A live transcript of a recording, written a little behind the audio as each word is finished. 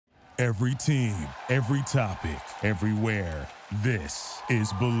Every team, every topic, everywhere. This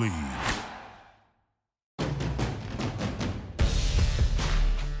is Believe.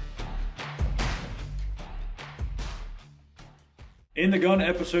 In the Gun,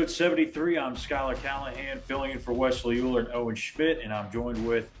 episode 73, I'm Skylar Callahan, filling in for Wesley Euler and Owen Schmidt, and I'm joined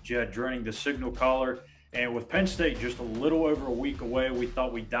with Jed Drenning, the signal caller. And with Penn State just a little over a week away, we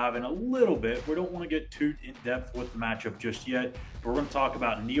thought we'd dive in a little bit. We don't want to get too in-depth with the matchup just yet, but we're going to talk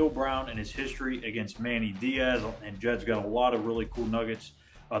about Neal Brown and his history against Manny Diaz, and Jed's got a lot of really cool nuggets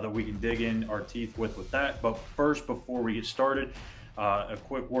that we can dig in our teeth with that. But first, before we get started, a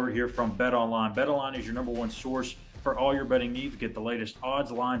quick word here from BetOnline. BetOnline is your number one source for all your betting needs. Get the latest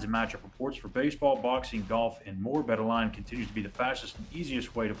odds, lines, and matchup reports for baseball, boxing, golf, and more. BetOnline continues to be the fastest and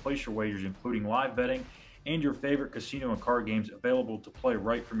easiest way to place your wagers, including live betting and your favorite casino and card games available to play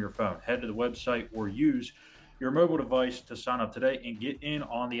right from your phone. Head to the website or use your mobile device to sign up today and get in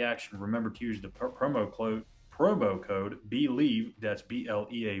on the action. Remember to use the promo code BELIEVE, that's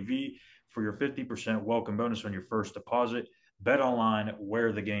BLEAV, for your 50% welcome bonus on your first deposit. BetOnline,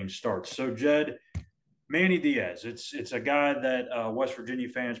 where the game starts. So, Jed, Manny Diaz, it's a guy that West Virginia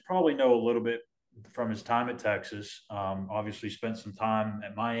fans probably know a little bit from his time at Texas. Obviously spent some time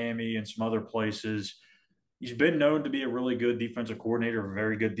at Miami and some other places. He's been known to be a really good defensive coordinator, a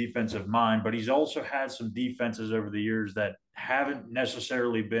very good defensive mind, but he's also had some defenses over the years that haven't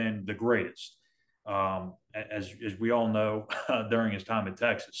necessarily been the greatest, as we all know during his time at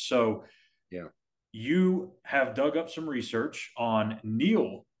Texas. So, yeah, you have dug up some research on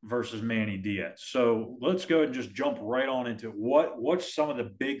Neal versus Manny Diaz. So let's go and just jump right on into it. What's some of the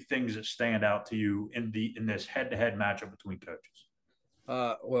big things that stand out to you in this head-to-head matchup between coaches?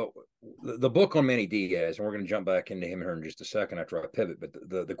 Well, the book on Manny Diaz, and we're going to jump back into him here in just a second after I pivot, but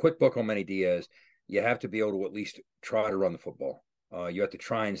the quick book on Manny Diaz, you have to be able to at least try to run the football. You have to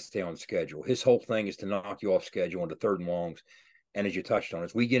try and stay on schedule. His whole thing is to knock you off schedule into third and longs. And as you touched on,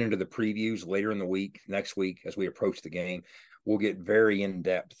 as we get into the previews later in the week, next week, as we approach the game, we'll get very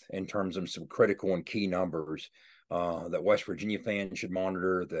in-depth in terms of some critical and key numbers that West Virginia fans should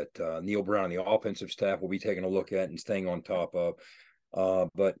monitor, that Neal Brown and the offensive staff will be taking a look at and staying on top of.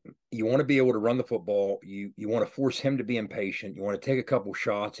 But you want to be able to run the football. You want to force him to be impatient. You want to take a couple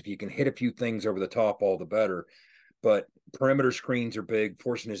shots. If you can hit a few things over the top, all the better. But perimeter screens are big,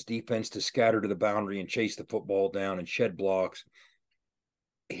 forcing his defense to scatter to the boundary and chase the football down and shed blocks.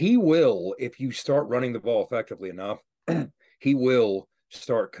 He will, if you start running the ball effectively enough, he will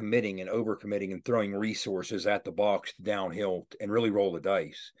start committing and overcommitting and throwing resources at the box downhill and really roll the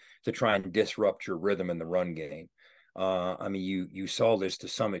dice to try and disrupt your rhythm in the run game. I mean, you saw this to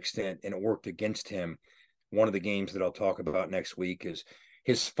some extent, and it worked against him. One of the games that I'll talk about next week is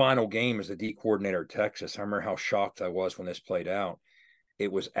his final game as the D coordinator at Texas. I remember how shocked I was when this played out.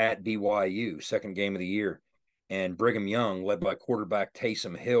 It was at BYU, second game of the year. And Brigham Young, led by quarterback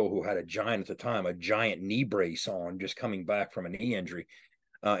Taysom Hill, who had a giant knee brace on, just coming back from a knee injury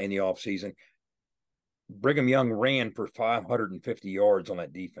in the offseason. Brigham Young ran for 550 yards on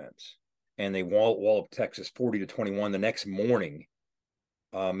that defense, and they walloped Texas 40-21. The next morning,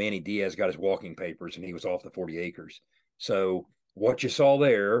 Manny Diaz got his walking papers, and he was off the 40 acres. So what you saw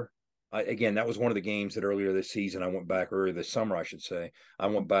there, again, that was one of the games that earlier this season, earlier this summer, I should say, I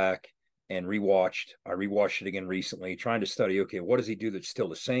went back and rewatched. I rewatched it again recently, trying to study, okay, what does he do that's still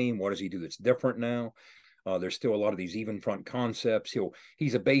the same? What does he do that's different now? There's still a lot of these even front concepts.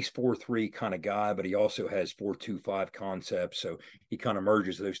 He's a base 4-3 kind of guy, but he also has 4-2-5 concepts. So he kind of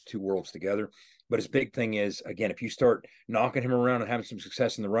merges those two worlds together. But his big thing is, again, if you start knocking him around and having some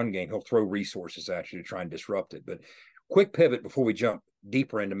success in the run game, he'll throw resources at you to try and disrupt it. But quick pivot before we jump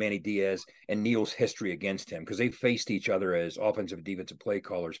deeper into Manny Diaz and Neal's history against him, because they've faced each other as offensive and defensive play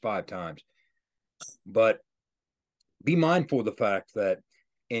callers 5 times. But be mindful of the fact that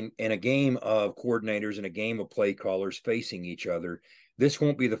in a game of coordinators and a game of play callers facing each other, this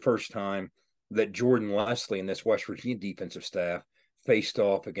won't be the first time that Jordan Leslie and this West Virginia defensive staff faced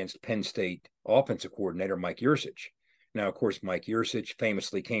off against Penn State offensive coordinator Mike Yurcich. Now, of course, Mike Yurcich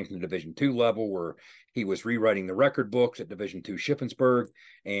famously came from the Division II level, where he was rewriting the record books at Division II Shippensburg,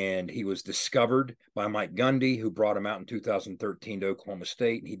 and he was discovered by Mike Gundy, who brought him out in 2013 to Oklahoma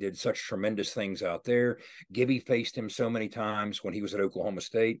State, and he did such tremendous things out there. Gibby faced him so many times when he was at Oklahoma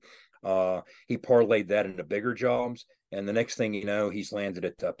State. He parlayed that into bigger jobs, and the next thing you know, he's landed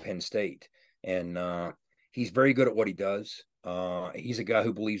at Penn State, and he's very good at what he does. He's a guy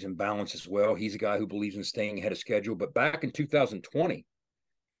who believes in balance as well. He's a guy who believes in staying ahead of schedule. But back in 2020,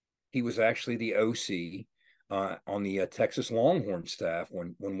 he was actually the OC on the Texas Longhorn staff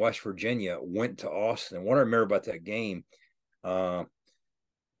when West Virginia went to Austin. And what I remember about that game,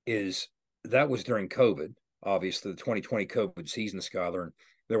 is that was during COVID, obviously the 2020 COVID season, Skyler, and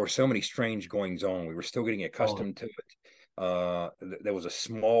there were so many strange goings on. We were still getting accustomed to it. There was a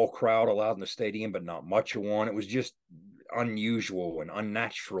small crowd allowed in the stadium, but not much of one. It was just unusual and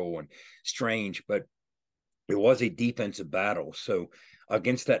unnatural and strange, but it was a defensive battle. So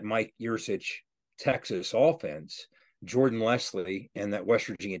against that Mike Yurcich Texas offense, Jordan Leslie and that West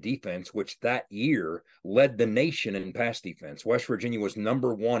Virginia defense, which that year led the nation in pass defense. West Virginia was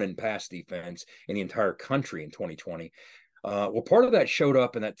number one in pass defense in the entire country in 2020. Well, part of that showed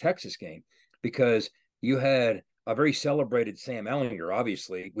up in that Texas game because you had a very celebrated Sam Ehlinger.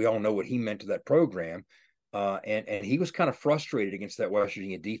 Obviously, we all know what he meant to that program. And he was kind of frustrated against that West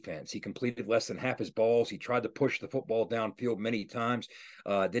Virginia defense. He completed less than half his balls. He tried to push the football downfield many times,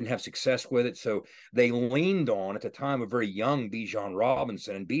 didn't have success with it. So they leaned on, at the time, a very young Bijan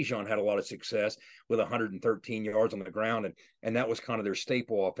Robinson. And Bijan had a lot of success with 113 yards on the ground. And that was kind of their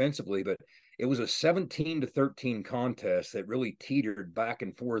staple offensively. But it was a 17-13 contest that really teetered back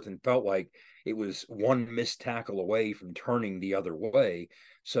and forth and felt like it was one missed tackle away from turning the other way.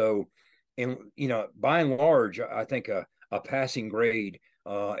 So, and, by and large, I think a passing grade,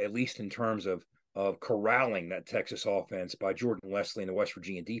 at least in terms of corralling that Texas offense by Jordan Leslie and the West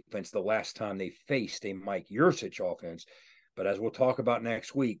Virginia defense the last time they faced a Mike Yurcich offense. But as we'll talk about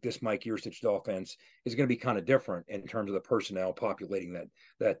next week, this Mike Yurcich offense is going to be kind of different in terms of the personnel populating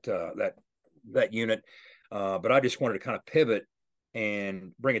that unit. But I just wanted to kind of pivot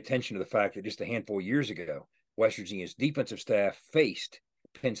and bring attention to the fact that just a handful of years ago, West Virginia's defensive staff faced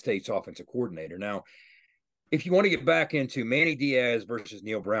Penn State's offensive coordinator. Now, if you want to get back into Manny Diaz versus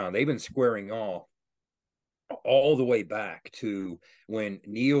Neal Brown, they've been squaring off all the way back to when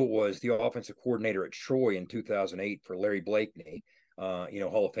Neal was the offensive coordinator at Troy in 2008 for Larry Blakeney,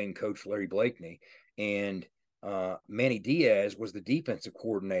 Hall of Fame coach Larry Blakeney. And Manny Diaz was the defensive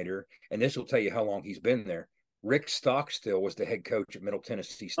coordinator. And this will tell you how long he's been there. Rick Stockstill was the head coach at Middle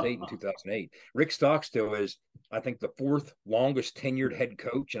Tennessee State in 2008. Rick Stockstill is, I think, the fourth longest tenured head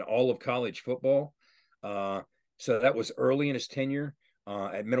coach in all of college football. So that was early in his tenure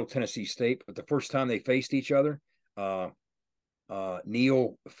at Middle Tennessee State. But the first time they faced each other,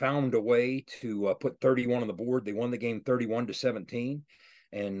 Neal found a way to put 31 on the board. They won the game 31-17.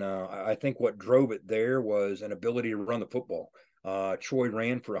 And I think what drove it there was an ability to run the football. Troy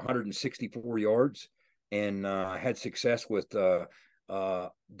ran for 164 yards. And had success with Duwan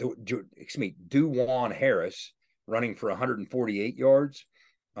Harris running for 148 yards.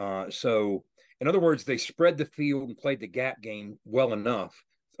 So, in other words, they spread the field and played the gap game well enough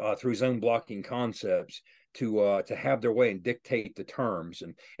through zone blocking concepts to have their way and dictate the terms.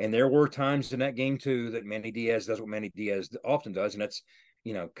 And there were times in that game too that Manny Diaz does what Manny Diaz often does, and that's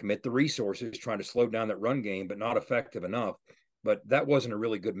commit the resources, trying to slow down that run game, but not effective enough. But that wasn't a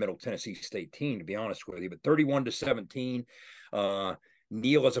really good Middle Tennessee State team, to be honest with you. But 31-17,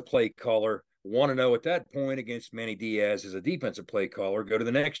 Neal as a play caller, 1-0 at that point against Manny Diaz as a defensive play caller. Go to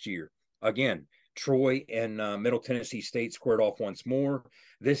the next year. Again, Troy and Middle Tennessee State squared off once more.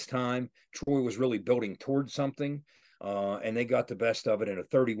 This time, Troy was really building towards something, and they got the best of it in a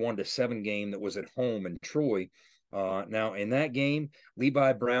 31-7 game that was at home in Troy. Now, in that game,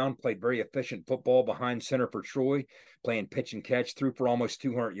 Levi Brown played very efficient football behind center for Troy, playing pitch and catch, threw for almost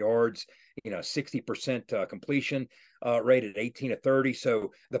 200 yards, 60% completion rate at 18-30.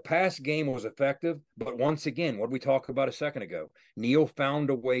 So the pass game was effective. But once again, what we talked about a second ago, Neal found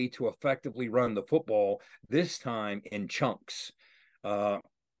a way to effectively run the football, this time in chunks.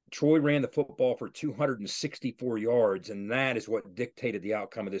 Troy ran the football for 264 yards, and that is what dictated the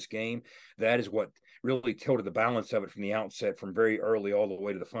outcome of this game. That is what really tilted the balance of it from the outset, from very early all the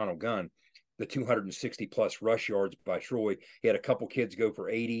way to the final gun. The 260-plus rush yards by Troy. He had a couple kids go for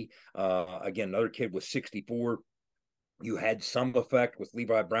 80. Again, another kid was 64. You had some effect with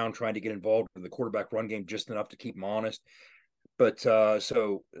Levi Brown trying to get involved in the quarterback run game just enough to keep him honest. But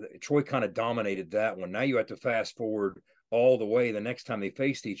so Troy kind of dominated that one. Now you have to fast forward all the way the next time they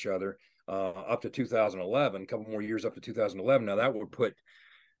faced each other up to 2011, a couple more years up to 2011. Now that would put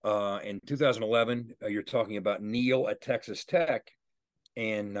in 2011, you're talking about Neal at Texas Tech,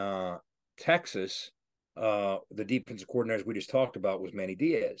 and Texas, the defensive coordinator we just talked about was Manny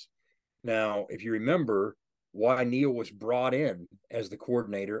Diaz. Now, if you remember, why Neal was brought in as the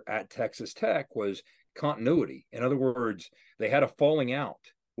coordinator at Texas Tech was continuity. In other words, they had a falling out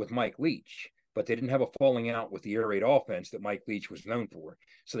with Mike Leach. but they didn't have a falling out with the air raid offense that Mike Leach was known for.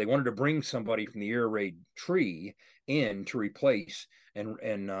 So they wanted to bring somebody from the air raid tree in to replace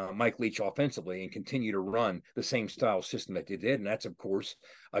and Mike Leach offensively and continue to run the same style system that they did. And that's, of course,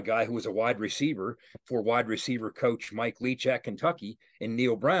 a guy who was a wide receiver for wide receiver coach Mike Leach at Kentucky and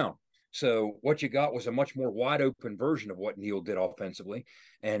Neal Brown. So what you got was a much more wide open version of what Neal did offensively.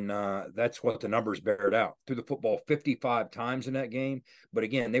 And that's what the numbers bared out. Threw the football 55 times in that game. But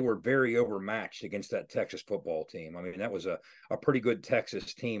again, they were very overmatched against that Texas football team. I mean, that was a pretty good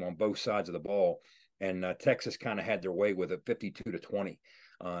Texas team on both sides of the ball. And Texas kind of had their way with it 52-20.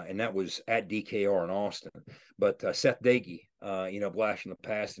 And that was at DKR in Austin. But Seth Dagey, blast from the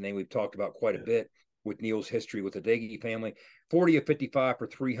past, the name we've talked about quite a bit with Neal's history with the Dagey family, 40 of 55 for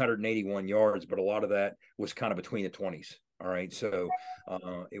 381 yards, but a lot of that was kind of between the 20s. All right. So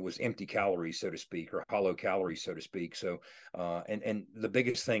it was empty calories, so to speak, or hollow calories, so to speak. So, and the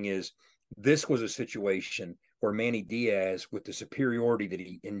biggest thing is this was a situation where Manny Diaz, with the superiority that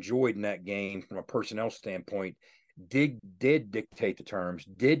he enjoyed in that game from a personnel standpoint, did dictate the terms,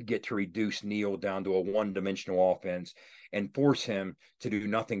 did get to reduce Neal down to a one-dimensional offense and force him to do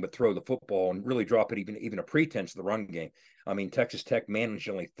nothing but throw the football and really drop it even a pretense of the run game. I mean, Texas Tech managed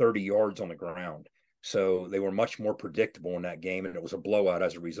only 30 yards on the ground. So they were much more predictable in that game, and it was a blowout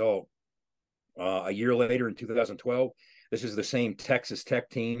as a result. A year later in 2012, this is the same Texas Tech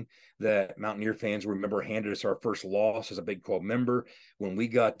team that Mountaineer fans remember handed us our first loss as a Big 12 member when we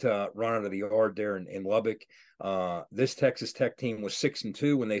got run out of the yard there in Lubbock. This Texas Tech team was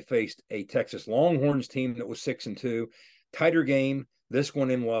 6-2 when they faced a Texas Longhorns team that was 6-2. Tighter game, this one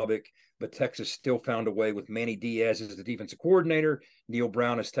in Lubbock, but Texas still found a way with Manny Diaz as the defensive coordinator, Neal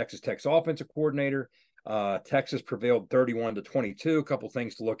Brown as Texas Tech's offensive coordinator. Texas prevailed 31-22. A couple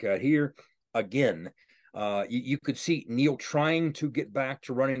things to look at here. Again, you could see Neal trying to get back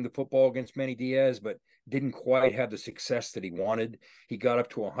to running the football against Manny Diaz, but didn't quite have the success that he wanted. He got up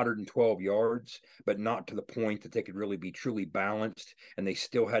to 112 yards, but not to the point that they could really be truly balanced. And they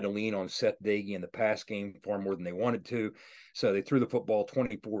still had to lean on Seth Dagey in the pass game far more than they wanted to. So they threw the football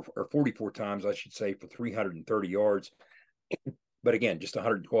 24 or 44 times, I should say, for 330 yards. But again, just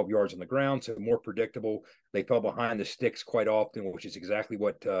 112 yards on the ground, so more predictable. They fell behind the sticks quite often, which is exactly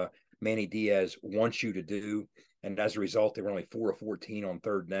what Manny Diaz wants you to do. And as a result, they were only 4 of 14 on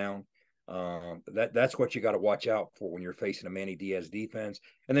third down. That's what you got to watch out for when you're facing a Manny Diaz defense.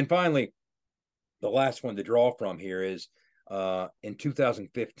 And then finally, the last one to draw from here is in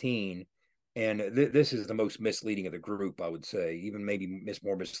 2015, and this is the most misleading of the group, I would say, even maybe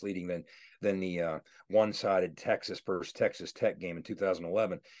more misleading than the one-sided Texas versus Texas Tech game in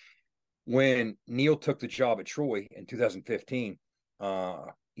 2011. When Neal took the job at Troy in 2015,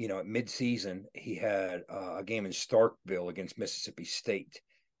 at midseason, he had a game in Starkville against Mississippi State,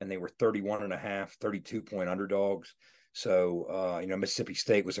 and they were 31.5, 32-point underdogs. So, Mississippi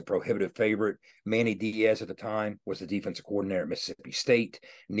State was a prohibitive favorite. Manny Diaz at the time was the defensive coordinator at Mississippi State.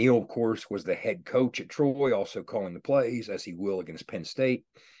 Neal, of course, was the head coach at Troy, also calling the plays, as he will against Penn State.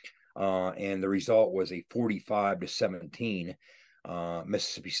 And the result was a 45-17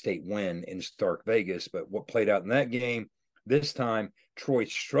 Mississippi State win in Stark Vegas. But what played out in that game, this time, Troy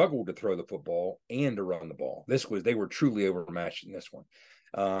struggled to throw the football and to run the ball. They were truly overmatched in this one.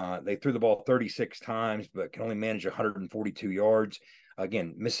 They threw the ball 36 times, but can only manage 142 yards.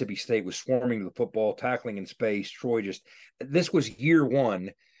 Again, Mississippi State was swarming to the football, tackling in space. This was year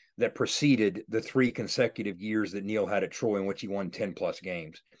one that preceded the 3 consecutive years that Neal had at Troy in which he won 10 plus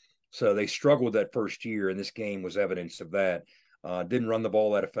games. So they struggled that first year, and this game was evidence of that. Didn't run the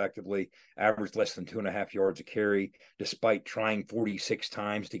ball that effectively, averaged less than 2.5 yards a carry, despite trying 46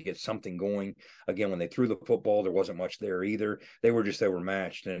 times to get something going. Again, when they threw the football, there wasn't much there either. They were just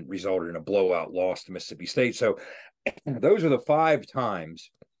overmatched, and it resulted in a blowout loss to Mississippi State. So those are the 5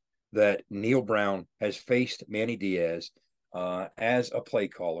 times that Neal Brown has faced Manny Diaz as a play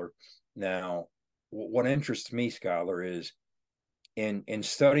caller. Now, what interests me, Skylar, is in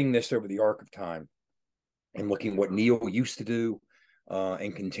studying this over the arc of time, and looking what Neal used to do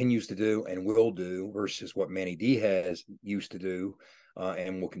and continues to do and will do versus what Manny Diaz used to do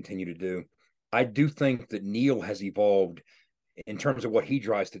and will continue to do. I do think that Neal has evolved in terms of what he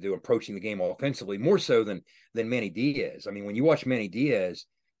tries to do, approaching the game offensively, more so than Manny Diaz. I mean, when you watch Manny Diaz,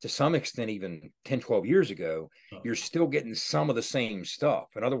 to some extent, even 10, 12 years ago, you're still getting some of the same stuff.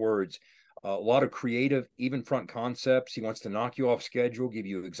 In other words, a lot of creative, even front concepts. He wants to knock you off schedule, give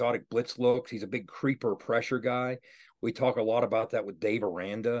you exotic blitz looks. He's a big creeper pressure guy. We talk a lot about that with Dave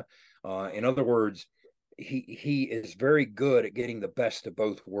Aranda. In other words, he is very good at getting the best of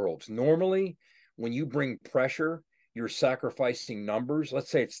both worlds. Normally, when you bring pressure, you're sacrificing numbers. Let's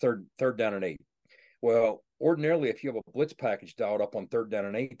say it's third down and 8. Well, ordinarily, if you have a blitz package dialed up on 3rd down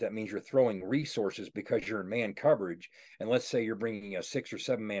and 8, that means you're throwing resources because you're in man coverage. And let's say you're bringing a 6 or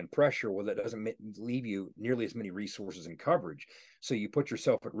 7 man pressure. Well, that doesn't leave you nearly as many resources in coverage. So you put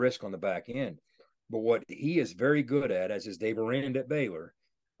yourself at risk on the back end. But what he is very good at, as is Dave Arand at Baylor,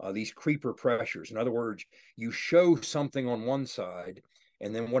 these creeper pressures. In other words, you show something on one side,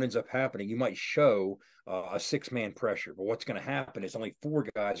 and then what ends up happening, you might show a 6-man pressure, but what's going to happen is only 4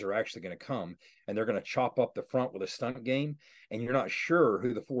 guys are actually going to come, and they're going to chop up the front with a stunt game, and you're not sure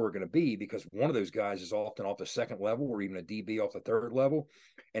who the 4 are going to be because one of those guys is often off the 2nd level or even a DB off the 3rd level,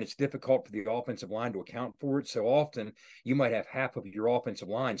 and it's difficult for the offensive line to account for it. So often you might have half of your offensive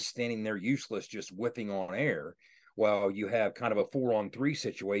line standing there useless, just whipping on air, while you have kind of a 4-on-3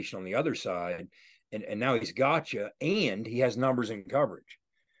 situation on the other side. And now he's got you, and he has numbers in coverage.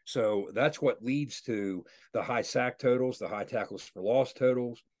 So that's what leads to the high sack totals, the high tackles for loss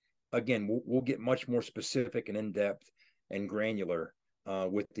totals. Again, we'll get much more specific and in-depth and granular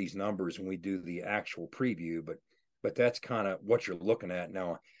with these numbers when we do the actual preview. But that's kind of what you're looking at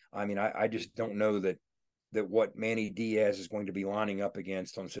now. I mean, I just don't know that what Manny Diaz is going to be lining up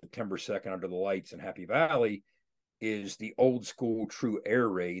against on September 2nd under the lights in Happy Valley is the old school true air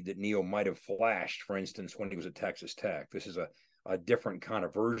raid that Neal might have flashed, for instance, when he was at Texas Tech. This is a different kind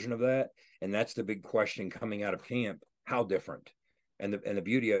of version of that. And that's the big question coming out of camp. How different? And the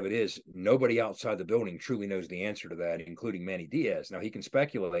beauty of it is nobody outside the building truly knows the answer to that, including Manny Diaz. Now, he can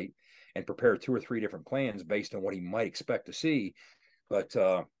speculate and prepare 2 or 3 different plans based on what he might expect to see. But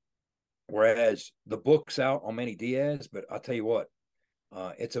whereas the book's out on Manny Diaz, but I'll tell you what,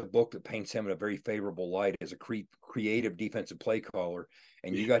 it's a book that paints him in a very favorable light as a creative defensive play caller.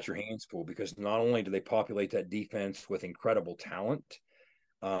 And you got your hands full because not only do they populate that defense with incredible talent,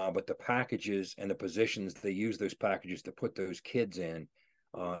 but the packages and the positions they use those packages to put those kids in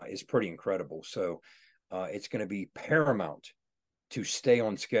is pretty incredible. So it's going to be paramount to stay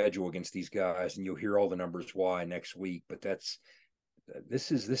on schedule against these guys. And you'll hear all the numbers why next week. But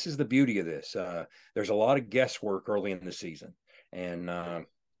this is the beauty of this. There's a lot of guesswork early in the season. And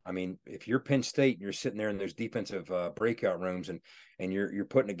I mean, if you're Penn State and you're sitting there in those defensive breakout rooms and you're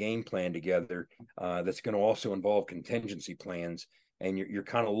putting a game plan together that's going to also involve contingency plans, and you're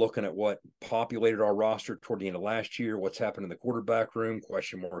kind of looking at what populated our roster toward the end of last year, what's happened in the quarterback room,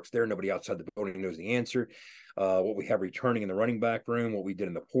 question marks there. Nobody outside the building knows the answer. What we have returning in the running back room, what we did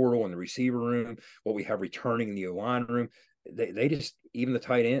in the portal and the receiver room, what we have returning in the O-line room. They just, even the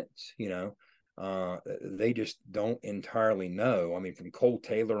tight ends, they just don't entirely know. I mean, from Cole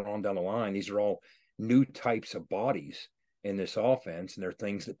Taylor on down the line, these are all new types of bodies in this offense, and they're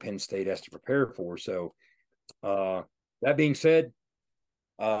things that Penn State has to prepare for. So that being said,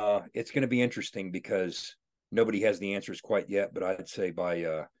 it's going to be interesting because nobody has the answers quite yet, but I'd say by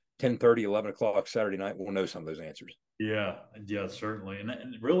 10:30, 11 o'clock Saturday night, we'll know some of those answers. Yeah, certainly. And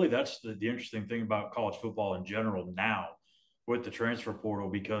really, that's the interesting thing about college football in general now with the transfer portal,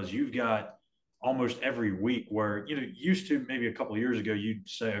 because you've got almost every week where, used to maybe a couple of years ago, you'd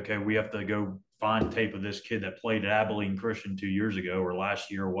say, okay, we have to go find tape of this kid that played at Abilene Christian 2 years ago or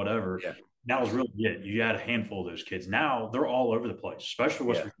last year or whatever. Yeah. Now is really it. You had a handful of those kids. Now they're all over the place, especially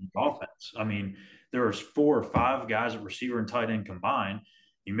West Virginia offense. I mean, there's 4 or 5 guys at receiver and tight end combined.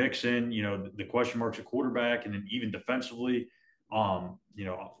 You mix in, the question marks at quarterback, and then even defensively,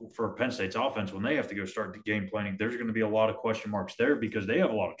 for Penn State's offense, when they have to go start the game planning, there's going to be a lot of question marks there because they have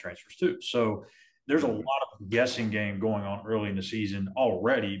a lot of transfers too. So there's a lot of guessing game going on early in the season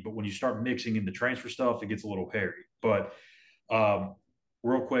already. But when you start mixing in the transfer stuff, it gets a little hairy. But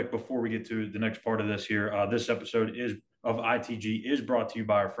real quick, before we get to the next part of this here, this episode of ITG is brought to you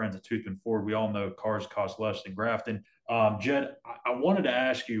by our friends at Toothman Ford. We all know cars cost less than Grafton. Jed, I wanted to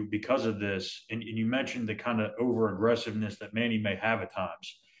ask you, because of this, and you mentioned the kind of over aggressiveness that Manny may have at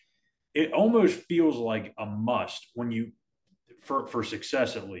times. It almost feels like a must when you, for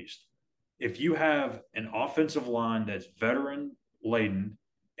success at least, if you have an offensive line that's veteran laden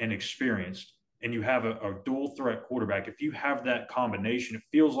and experienced, and you have a dual threat quarterback, if you have that combination, it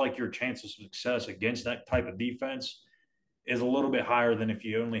feels like your chance of success against that type of defense is a little bit higher than if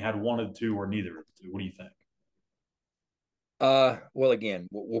you only had one of the two or neither of the two. What do you think? Well, again,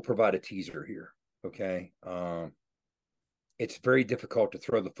 we'll provide a teaser here. Okay. It's very difficult to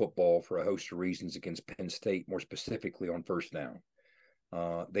throw the football for a host of reasons against Penn State, more specifically on first down.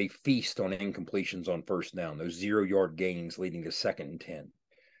 They feast on incompletions on first down, those 0-yard gains leading to 2nd and 10.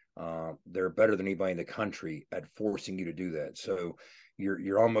 They're better than anybody in the country at forcing you to do that. So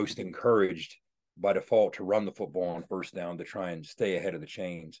you're almost encouraged by default to run the football on first down to try and stay ahead of the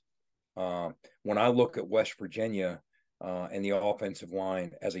chains. When I look at West Virginia and the offensive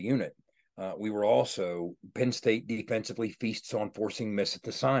line as a unit, we were also, Penn State defensively feasts on forcing missed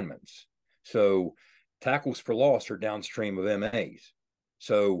assignments. So tackles for loss are downstream of MAs.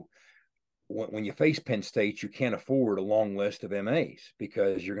 So when you face Penn State, you can't afford a long list of MAs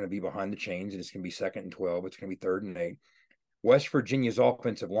because you're going to be behind the chains and it's going to be 2nd and 12. It's going to be 3rd and 8. West Virginia's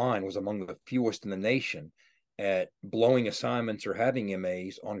offensive line was among the fewest in the nation at blowing assignments or having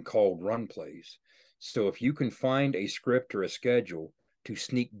MAs on called run plays. So if you can find a script or a schedule to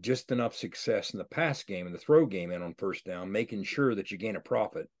sneak just enough success in the pass game and the throw game in on first down, making sure that you gain a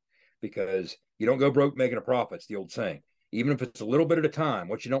profit, because you don't go broke making a profit. It's the old saying. Even if it's a little bit at a time,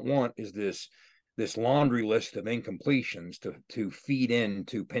 what you don't want is this laundry list of incompletions to feed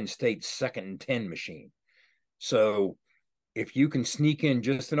into Penn State's 2nd and 10 machine. So if you can sneak in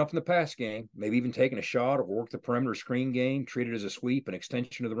just enough in the pass game, maybe even taking a shot or work the perimeter screen game, treat it as a sweep, an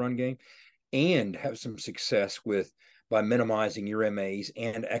extension of the run game, and have some success by minimizing your MAs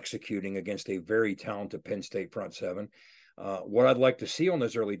and executing against a very talented Penn State front seven. What I'd like to see on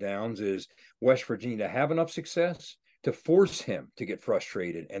those early downs is West Virginia to have enough success to force him to get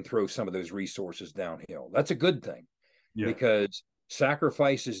frustrated and throw some of those resources downhill. That's a good thing, because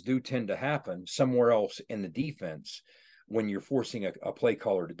sacrifices do tend to happen somewhere else in the defense when you're forcing a play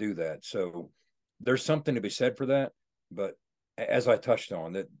caller to do that. So there's something to be said for that. But as I touched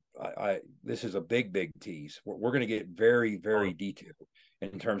on, that this is a big tease. We're going to get very, very detailed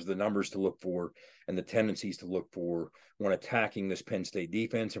in terms of the numbers to look for and the tendencies to look for when attacking this Penn State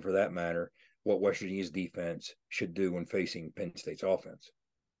defense, and for that matter, what West Virginia's defense should do when facing Penn State's offense.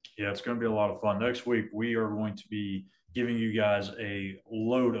 Yeah, it's going to be a lot of fun. Next week, we are going to be giving you guys a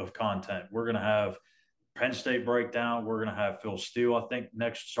load of content. We're going to have Penn State breakdown. We're going to have Phil Steele, I think,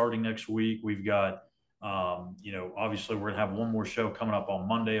 starting next week. We've got, obviously we're going to have one more show coming up on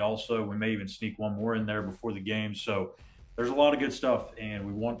Monday also. We may even sneak one more in there before the game. So there's a lot of good stuff, and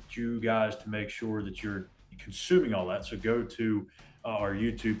we want you guys to make sure that you're consuming all that. So go to our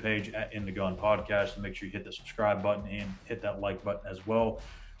YouTube page at In the Gun Podcast and make sure you hit the subscribe button and hit that like button as well.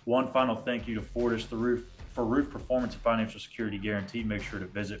 One final thank you to Fortis the Roof for roof performance and financial security guarantee. Make sure to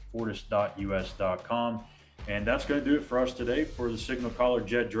visit fortis.us.com. And that's going to do it for us today. For the signal caller,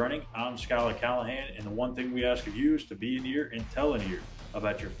 Jed Drenning, I'm Skylar Callahan. And the one thing we ask of you is to be an ear and tell an ear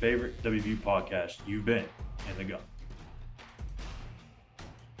about your favorite WVU podcast. You've been In the Gun.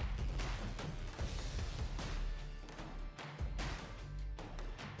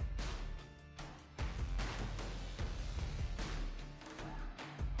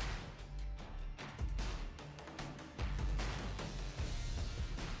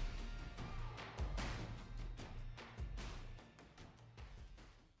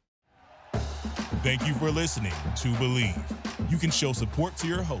 Thank you for listening to Believe. You can show support to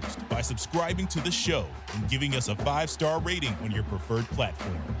your host by subscribing to the show and giving us a 5-star rating on your preferred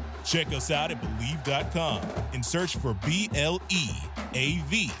platform. Check us out at Believe.com and search for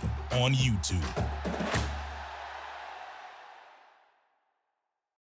BLEAV on YouTube.